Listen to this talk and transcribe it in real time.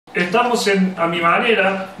Estamos A Mi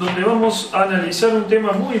Manera, donde vamos a analizar un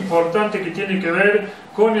tema muy importante que tiene que ver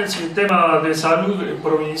con el sistema de salud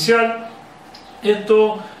provincial.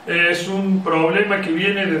 Esto es un problema que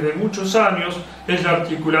viene desde muchos años, es la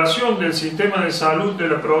articulación del sistema de salud de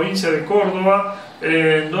la provincia de Córdoba,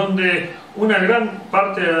 donde una gran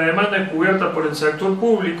parte de la demanda es cubierta por el sector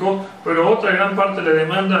público, pero otra gran parte de la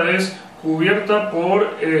demanda es cubierta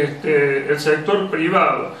por el sector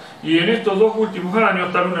privado. Y en estos dos últimos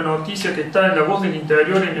años, tal una noticia que está en La Voz del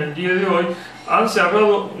Interior en el día de hoy, han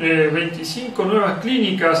cerrado 25 nuevas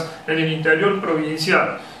clínicas en el interior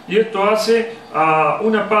provincial. Y esto hace a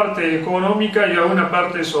una parte económica y a una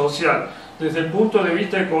parte social. Desde el punto de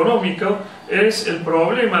vista económico, es el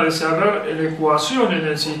problema de cerrar la ecuación en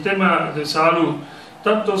el sistema de salud,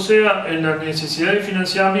 tanto sea en la necesidad de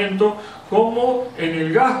financiamiento como en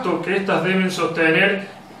el gasto que éstas deben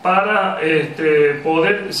sostener para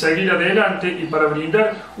poder seguir adelante y para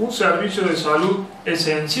brindar un servicio de salud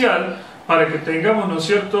esencial para que tengamos, ¿no es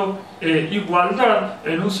cierto?, igualdad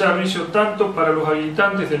en un servicio tanto para los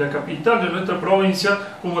habitantes de la capital de nuestra provincia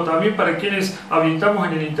como también para quienes habitamos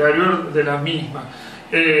en el interior de la misma.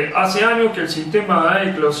 Hace años que el sistema ha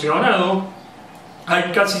eclosionado,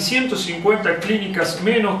 hay casi 150 clínicas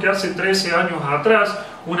menos que hace 13 años atrás,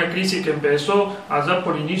 una crisis que empezó allá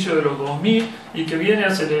por inicio de los 2000 y que viene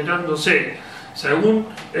acelerándose. Según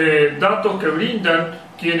datos que brindan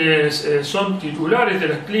quienes son titulares de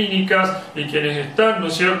las clínicas y quienes están, ¿no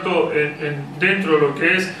es cierto?, dentro de lo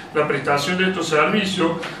que es la prestación de estos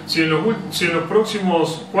servicios, si en los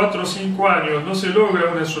próximos 4 o 5 años no se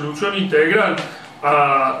logra una solución integral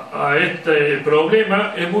a este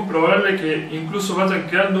problema, es muy probable que incluso vayan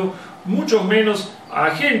quedando muchos menos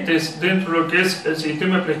agentes dentro de lo que es el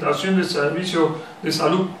sistema de prestación de servicios de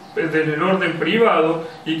salud del orden privado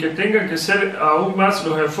y que tengan que ser aún más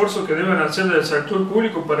los esfuerzos que deben hacer del sector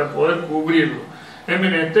público para poder cubrirlo. Es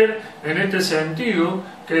menester en este sentido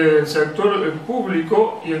que el sector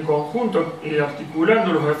público y en conjunto y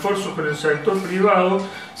articulando los esfuerzos con el sector privado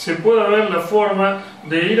se pueda ver la forma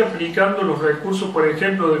de ir aplicando los recursos, por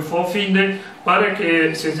ejemplo, del FOFINDE para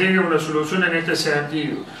que se llegue a una solución en este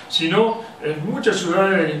sentido. Si no, en muchas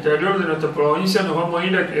ciudades del interior de nuestra provincia nos vamos a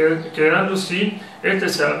ir quedando sin este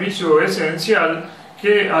servicio esencial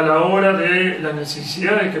que a la hora de las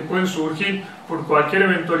necesidades que pueden surgir por cualquier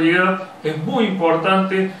eventualidad es muy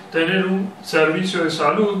importante tener un servicio de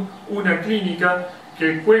salud, una clínica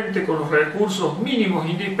que cuente con los recursos mínimos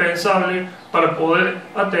indispensables para poder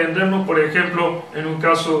atendernos, por ejemplo, en un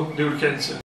caso de urgencia.